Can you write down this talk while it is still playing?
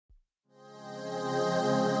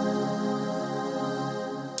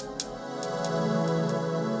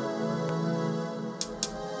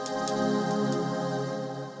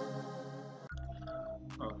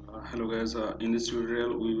Hello guys, in this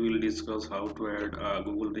tutorial we will discuss how to add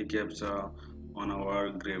Google Recaptcha on our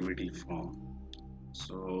Gravity form.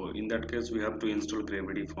 So in that case we have to install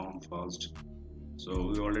Gravity form first. So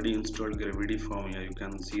we already installed Gravity form. Here you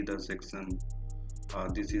can see the section.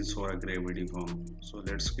 This is for a Gravity form. So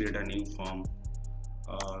let's create a new form.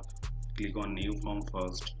 Uh, Click on new form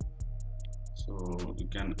first. So you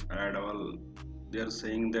can add all. They are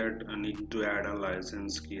saying that I need to add a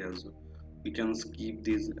license key as well. We can skip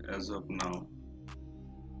this as of now.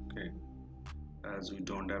 Okay, as we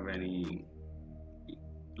don't have any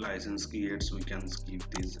license key yet, so we can skip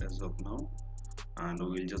this as of now, and we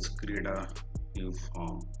will just create a new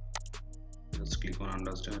form. Just click on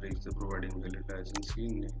understand risks providing valid license key.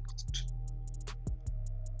 Next,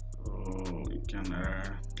 so you can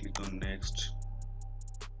click on next.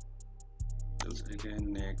 Just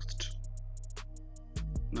again next.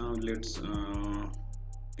 Now let's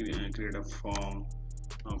create a form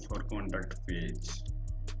for contact page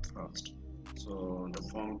first. So the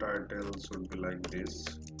form title should be like this: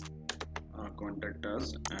 contact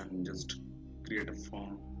us, and just create a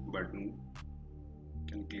form button.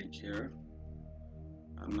 You can click here,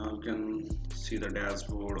 and now you can see the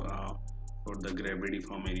dashboard for the Gravity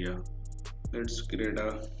form area. Let's create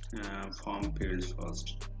a form field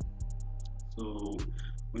first. So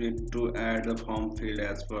we need to add the form field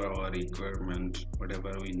as per our requirement,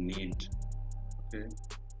 whatever we need. Okay,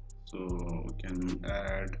 so we can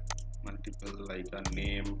add multiple, like a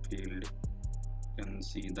name field. You can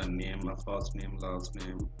see the name, a first name, last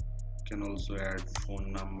name. You can also add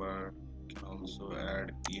phone number. You can also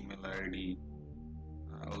add email ID.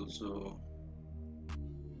 Also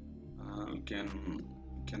you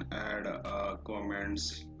can add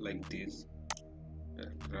comments like these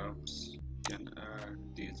paragraphs. You can add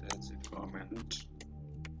these as a comment.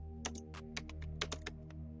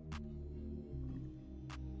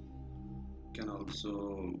 You can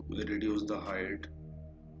also reduce the height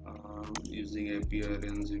using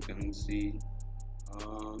appearance. You can see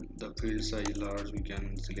the field size large. We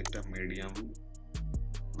can select a medium.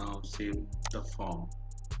 Now save the form.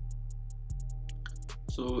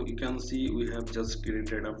 So you can see we have just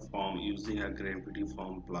created a form using a Gravity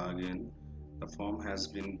form plugin. The form has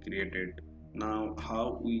been created. Now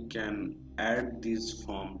how we can add this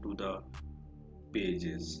form to the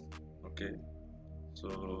pages? Okay,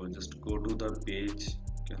 so just go to the page.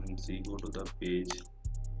 You can see, go to the page.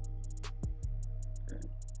 Okay.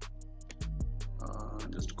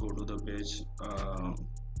 Just go to the page.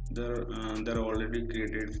 They're already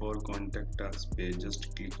created for contact us page.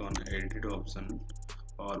 Just click on edit option,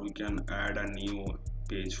 or we can add a new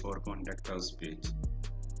page for contact us page.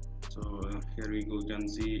 So here we go. You can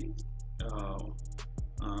see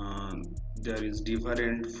there is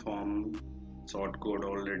different form sort code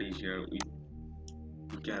already here. We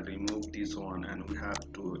can remove this one, and we have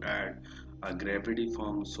to add a Gravity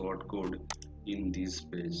form sort code in this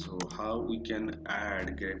page. So how we can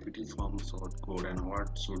add Gravity form sort code, and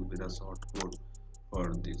what should be the sort code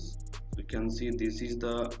for this? You can see this is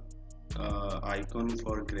the icon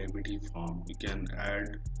for Gravity form. We can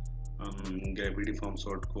add Gravity form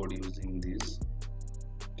sort code using this.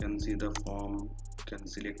 You can see the form. You can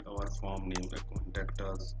select our form name, contact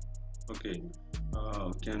us. Okay,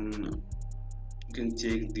 you can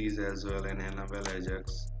check these as well and enable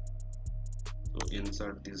Ajax. So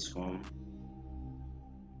insert this form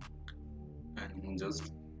and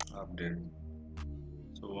just update.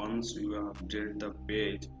 So once you update the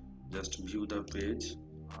page, just view the page,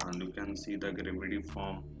 and you can see the Gravity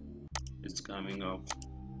form is coming up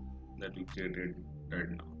that we created right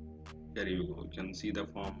now. Here you go. You can see the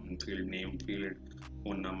form field, name field,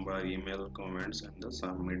 phone number, email, comments, and the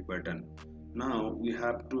submit button. Now we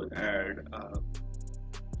have to add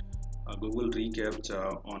a Google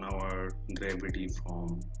Recaptcha on our Gravity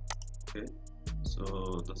form. Okay,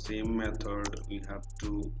 so the same method, we have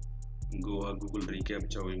to go a Google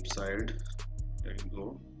Recaptcha website. There you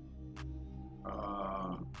go.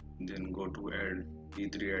 Then go to add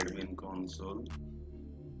E3 admin console.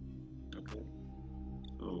 Okay,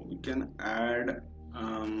 so we can add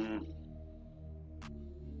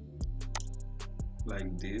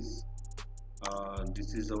like this.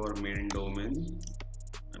 This is our main domain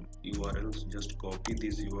URL. Just copy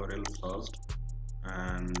this URL first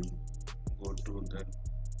and go to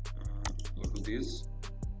this,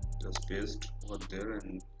 just paste over there,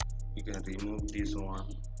 and you can remove this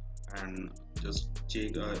one and just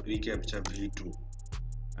check reCAPTCHA v2,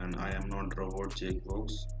 and I am not robot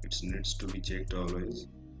checkbox. It needs to be checked always.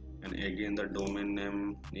 And again the domain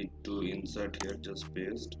name need to insert here, just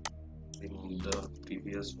paste, remove the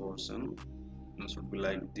previous portion. It should be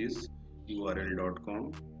like this,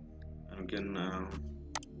 url.com. and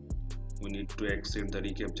we need to accept the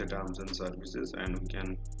reCAPTCHA terms and services, and we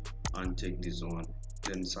can uncheck this one,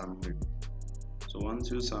 then submit. So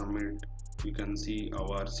once you submit, you can see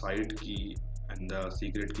our site key and the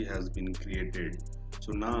secret key has been created.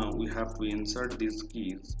 So now we have to insert these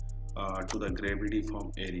keys to the gravity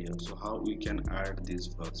form area. So how we can add this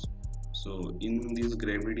first? So in this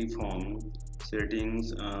gravity form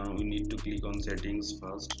settings, we need to click on settings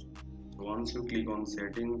first. So once you click on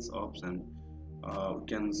settings option, you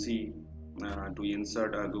can see to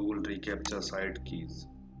insert a Google Recaptcha site keys.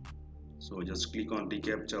 So just click on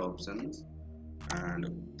Recaptcha options,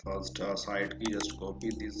 and first site key, just copy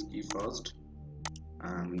this key first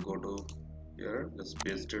and go to here, just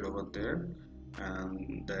paste it over there.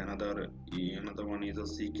 And the another one is a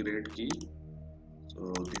secret key.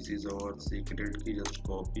 So this is our secret key, just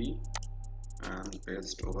copy and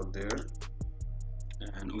paste over there.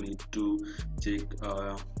 And we need to check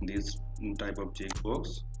this type of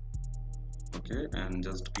checkbox, okay, and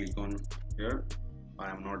just click on here, I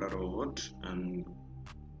am not a robot. And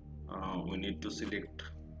we need to select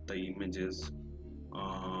the images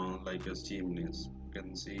like a chimneys. You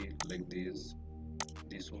can see like this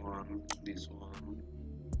one,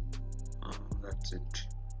 that's it.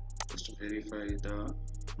 Just verify the,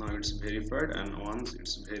 now it's verified, and once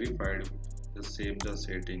it's verified, just save the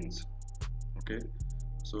settings. Okay,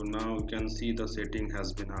 so now you can see the setting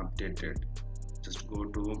has been updated. Just go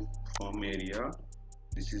to form area,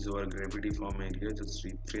 this is our gravity form area, just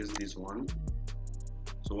refresh this one.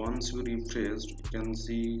 So once you refresh, you can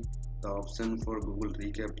see the option for Google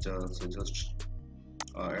Recaptcha. So just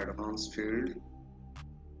advanced field,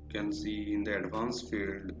 you can see in the advanced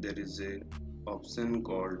field there is a option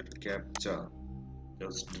called captcha.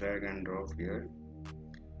 Just drag and drop here.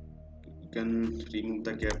 You can remove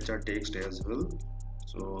the captcha text as well.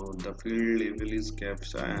 So the field label is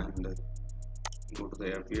captcha, and go to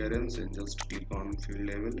the appearance and just click on field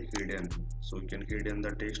label hidden. So you can hidden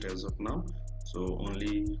the text as of now. So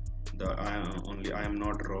only I am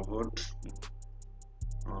not robot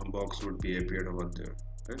box would be appeared over there.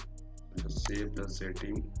 Okay, just save the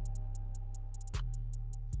setting.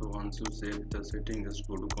 So once you save the setting, just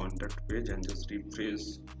go to contact page and just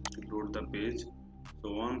refresh, reload the page.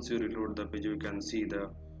 So once you reload the page, you can see the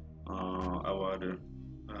our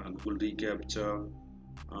Google Recaptcha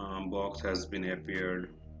box has been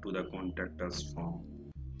appeared to the contact us form.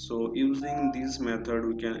 So using this method,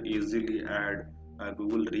 we can easily add a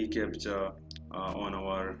Google Recaptcha on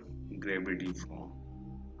our gravity form.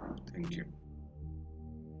 Thank you.